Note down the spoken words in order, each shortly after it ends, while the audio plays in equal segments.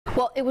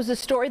Well, it was a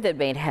story that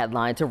made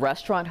headlines. A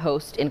restaurant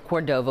host in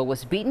Cordova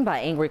was beaten by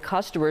angry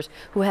customers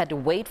who had to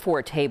wait for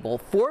a table.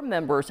 4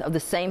 members of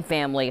the same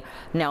family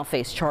now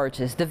face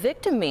charges. The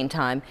victim,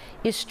 meantime,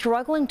 is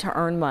struggling to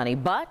earn money,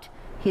 but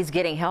he's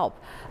getting help.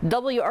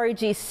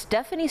 WREG's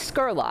Stephanie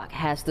Skurlock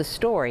has the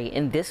story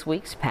in this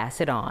week's Pass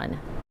It On.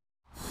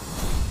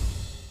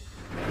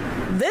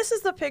 This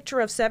is the picture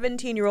of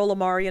 17-year-old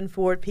Omarion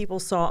Ford people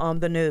saw on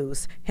the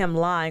news. Him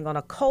lying on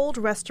a cold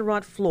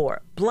restaurant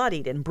floor,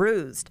 bloodied and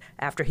bruised,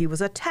 after he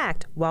was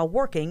attacked while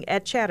working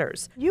at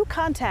Cheddar's. You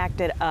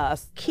contacted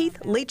us. Keith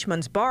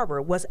Leachman's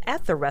barber was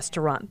at the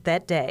restaurant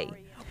that day.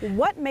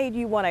 What made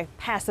you want to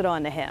pass it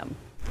on to him?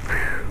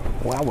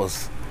 Well, I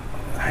was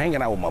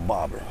hanging out with my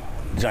barber,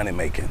 Johnny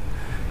Macon,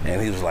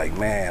 and he was like,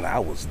 man, I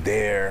was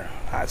there,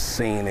 I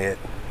seen it.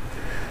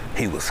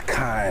 He was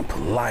kind,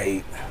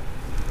 polite.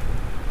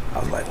 I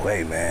was like,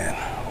 hey, man,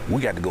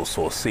 we got to go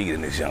sow a seed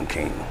in this young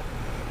king.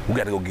 We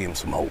got to go give him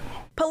some hope.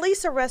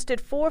 Police arrested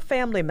 4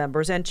 family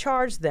members and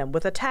charged them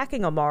with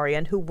attacking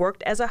Omarion, who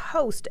worked as a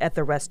host at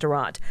the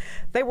restaurant.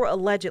 They were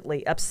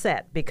allegedly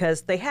upset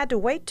because they had to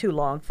wait too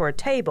long for a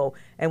table,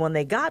 and when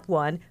they got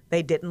one,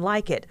 they didn't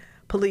like it.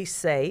 Police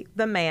say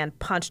the man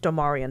punched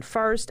Omarion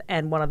first,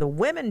 and one of the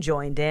women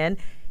joined in,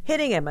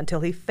 hitting him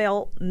until he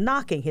fell,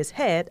 knocking his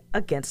head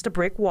against a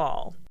brick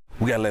wall.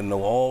 We got to let him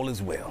know all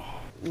is well.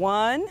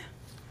 1,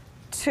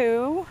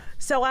 2.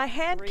 So I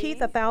hand 3. Keith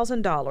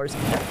 $1,000.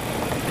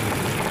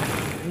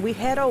 And we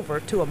head over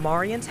to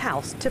Omarion's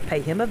house to pay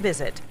him a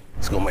visit.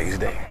 It's gonna make his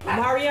day.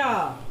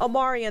 Omarion!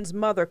 Omarion's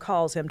mother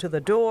calls him to the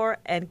door,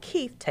 and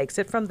Keith takes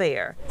it from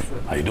there.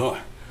 How you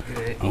doing?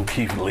 Good. I'm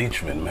Keith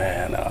Leachman,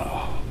 man.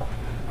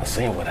 I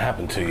seen what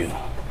happened to you,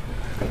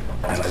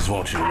 and I just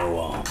want you to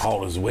know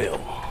all is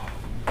well,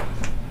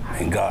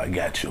 and God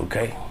got you,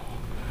 okay?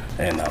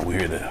 And we're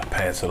here to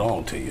pass it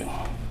on to you.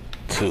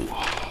 2,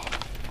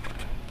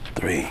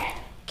 3.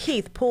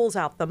 Keith pulls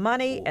out the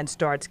money and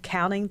starts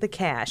counting the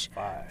cash.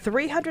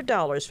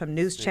 $300 from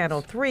News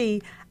Channel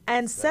 3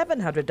 and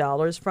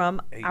 $700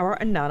 from our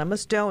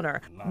anonymous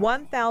donor.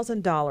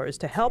 $1,000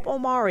 to help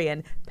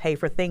Omarion pay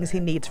for things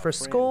he needs for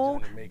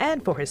school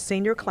and for his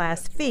senior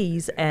class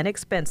fees and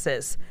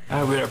expenses.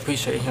 I really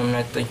appreciate him and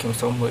I thank him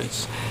so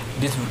much.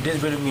 This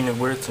really means the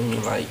world to me,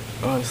 like,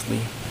 honestly.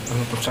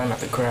 I'm trying not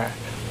to cry,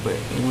 but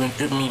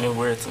it means the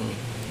world to me.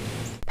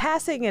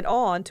 Passing it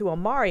on to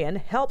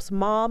Omarion helps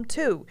Mom,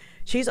 too.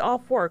 She's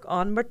off work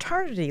on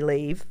maternity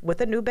leave with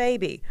a new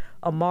baby.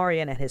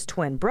 Omarion and his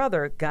twin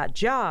brother got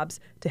jobs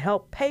to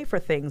help pay for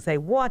things they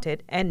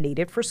wanted and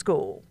needed for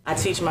school. I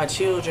teach my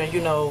children,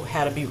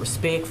 how to be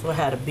respectful,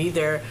 how to be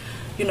there,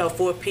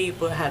 for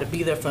people, how to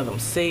be there for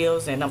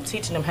themselves, and I'm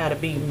teaching them how to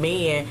be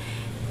men,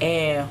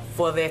 and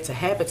for that to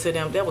happen to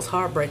them, that was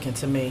heartbreaking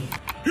to me.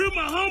 Hear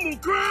my humble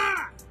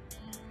cry!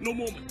 No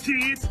more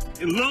kids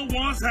and loved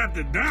ones have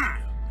to die.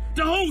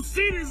 The whole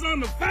city's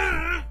on the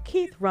fire.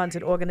 Keith runs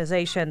an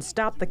organization,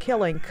 Stop the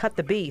Killing, Cut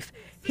the Beef.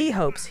 He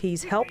hopes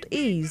he's helped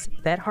ease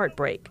that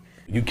heartbreak.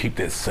 You keep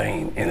that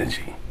same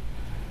energy.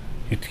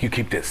 You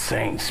keep that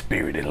same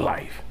spirit in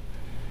life,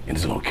 and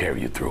it's gonna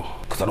carry you through.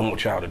 Because I don't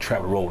want y'all to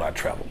travel the road I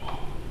traveled.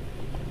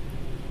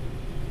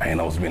 I ain't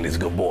always been this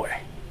good boy.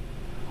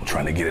 I'm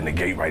trying to get in the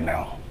gate right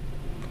now.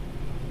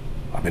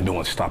 I've been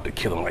doing Stop the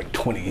Killing like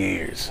 20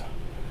 years.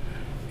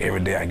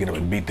 Every day I get up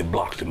and beat the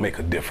blocks to make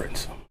a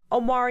difference.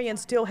 Omarion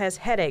still has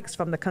headaches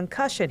from the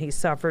concussion he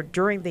suffered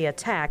during the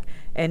attack,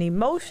 and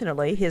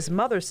emotionally, his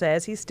mother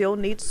says he still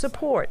needs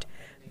support.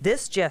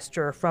 This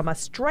gesture from a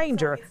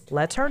stranger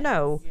lets her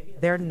know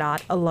they're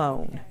not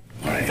alone.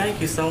 Right.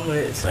 Thank you so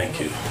much. Thank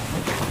you.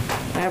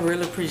 I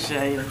really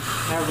appreciate it.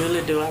 I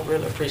really do. I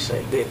really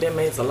appreciate it. That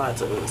means a lot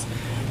to us.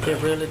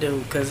 It really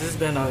do, because it's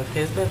been tough.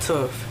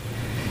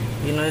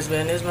 It's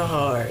been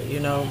hard,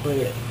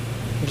 but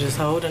I'm just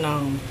holding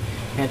on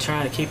and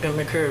trying to keep him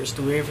encouraged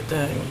through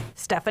everything.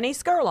 Stephanie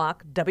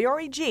Skurlock,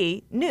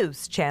 WREG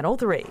News Channel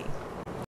 3.